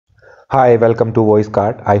Hi, welcome to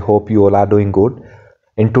VoiceCard. I hope you all are doing good.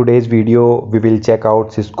 In today's video, we will check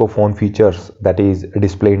out Cisco phone features, that is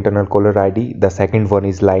display internal caller ID. The second one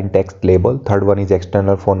is line text label. Third one is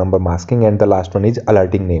external phone number masking, and the last one is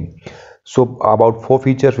alerting name. So about four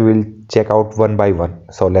features we will check out one by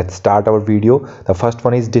one. So let's start our video. The first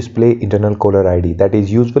one is display internal caller ID. That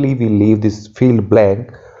is usually we leave this field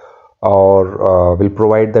blank or will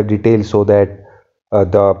provide the details so that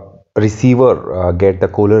the receiver get the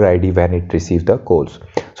caller ID when it receives the calls.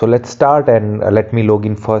 So let's start and let me log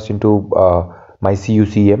in first into my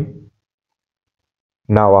CUCM.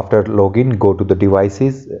 Now after login, go to the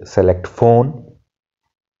devices, select phone,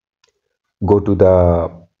 go to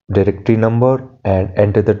the directory number and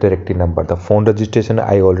enter the directory number. The phone registration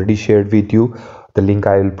I already shared with you. The link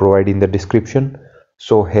I will provide in the description.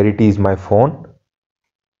 So here it is, my phone,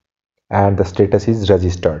 and the status is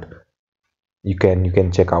registered. You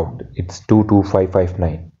can check out, it's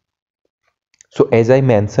 22559. So as I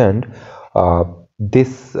mentioned,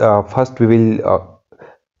 this first we will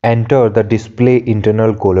enter the display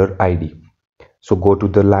internal caller ID. So go to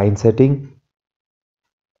the line setting,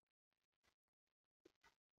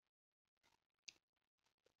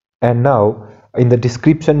 and now in the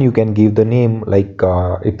description you can give the name, like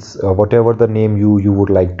it's whatever the name you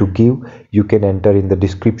would like to give, you can enter in the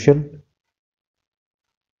description.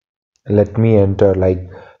 Let me enter like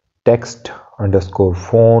text underscore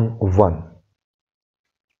phone 1.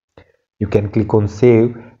 You can click on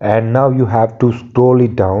save, and now you have to scroll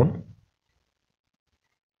it down,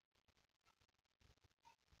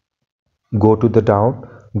 go to the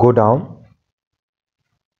go down,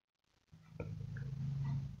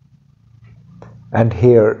 and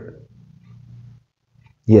here,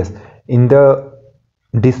 yes, in the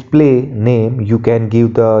display name you can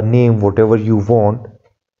give the name whatever you want.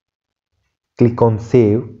 Click on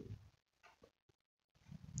save.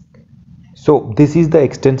 So this is the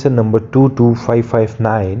extension number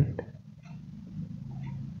 22559,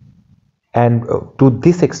 and to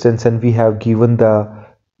this extension we have given the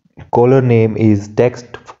caller name is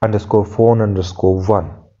text underscore phone underscore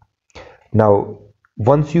 1. Now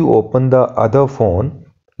once you open the other phone,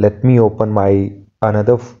 let me open my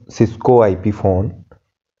another Cisco IP phone.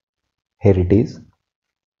 Here it is.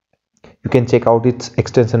 You can check out its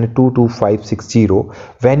extension 22560.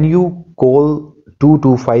 When you call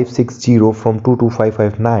 22560 from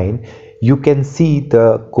 22559, you can see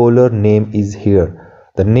the caller name is here.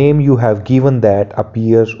 The name you have given that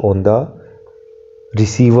appears on the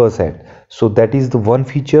receiver's end. So that is the one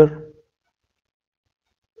feature.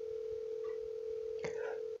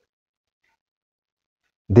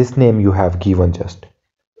 This name you have given just,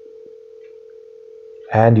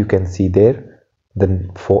 and you can see there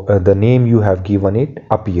the name you have given it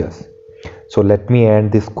appears. So let me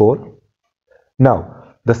end this call.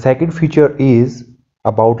 Now the second feature is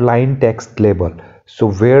about line text label.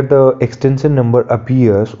 So where the extension number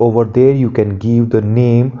appears, over there you can give the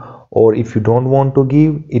name, or if you don't want to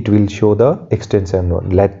give, it will show the extension.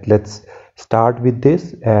 Let's start with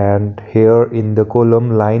this, and here in the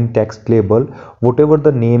column line text label, whatever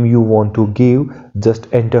the name you want to give, just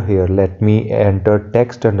enter here. Let me enter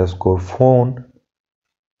text underscore phone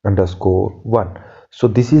underscore 1. So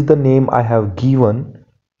this is the name I have given.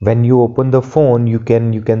 When you open the phone, you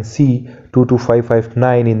can see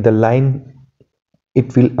 22559 in the line,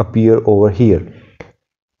 it will appear over here.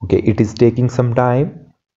 Okay, it is taking some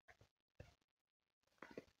time.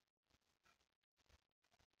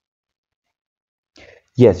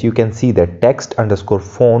 Yes, you can see that text underscore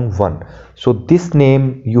phone 1. So this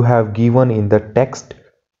name you have given in the text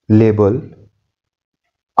label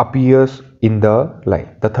appears in the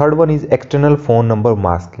line. The third one is external phone number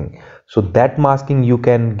masking. So that masking you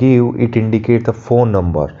can give, it indicates the phone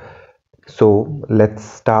number. So let's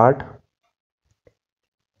start.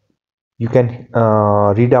 You can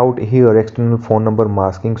read out here external phone number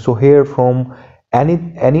masking. So here from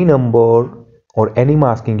any number or any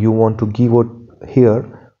masking you want to give it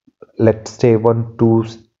here, let's say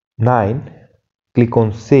 129, click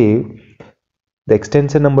on save. The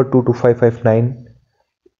extension number 22559,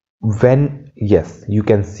 when, yes, you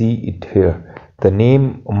can see it here, the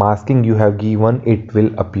name masking you have given, it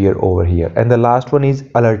will appear over here. And the last one is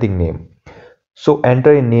alerting name. So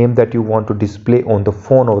enter a name that you want to display on the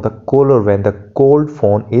phone of the caller when the called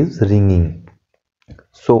phone is ringing.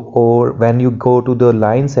 So, or when you go to the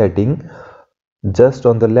line setting, just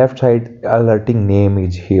on the left side, alerting name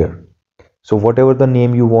is here. So whatever the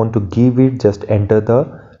name you want to give it, just enter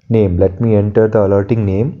the name. Let me enter the alerting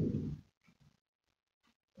name,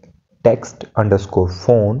 text underscore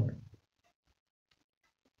phone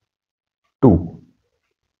 2.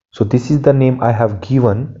 So this is the name I have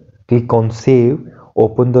given. click on save,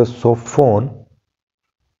 open the soft phone.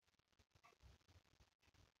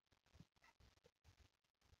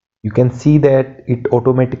 You can see that it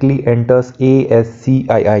automatically enters ASCII,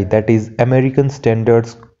 that is American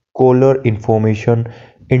Standards Caller Information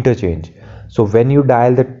Interchange. So when you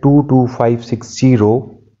dial the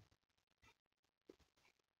 22560,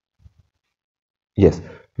 yes,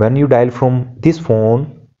 when you dial from this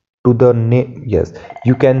phone to the name, yes,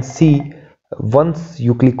 you can see once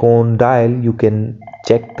you click on dial, you can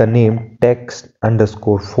check the name text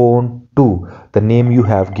underscore phone to the name you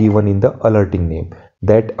have given in the alerting name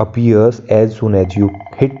that appears as soon as you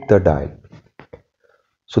hit the dial.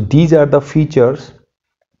 So these are the features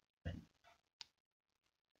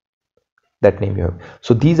that name you have.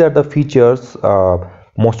 So these are the features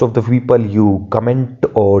most of the people you comment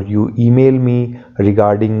or you email me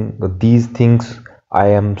regarding these things. I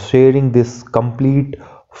am sharing this complete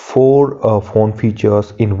four phone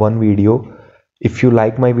features in one video. If you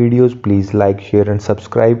like my videos, please like, share and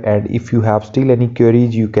subscribe, and if you have still any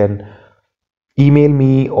queries, you can email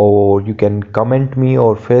me or you can comment me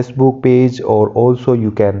or Facebook page, or also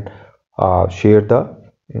you can share the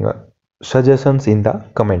uh, suggestions in the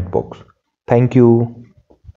comment box. Thank you.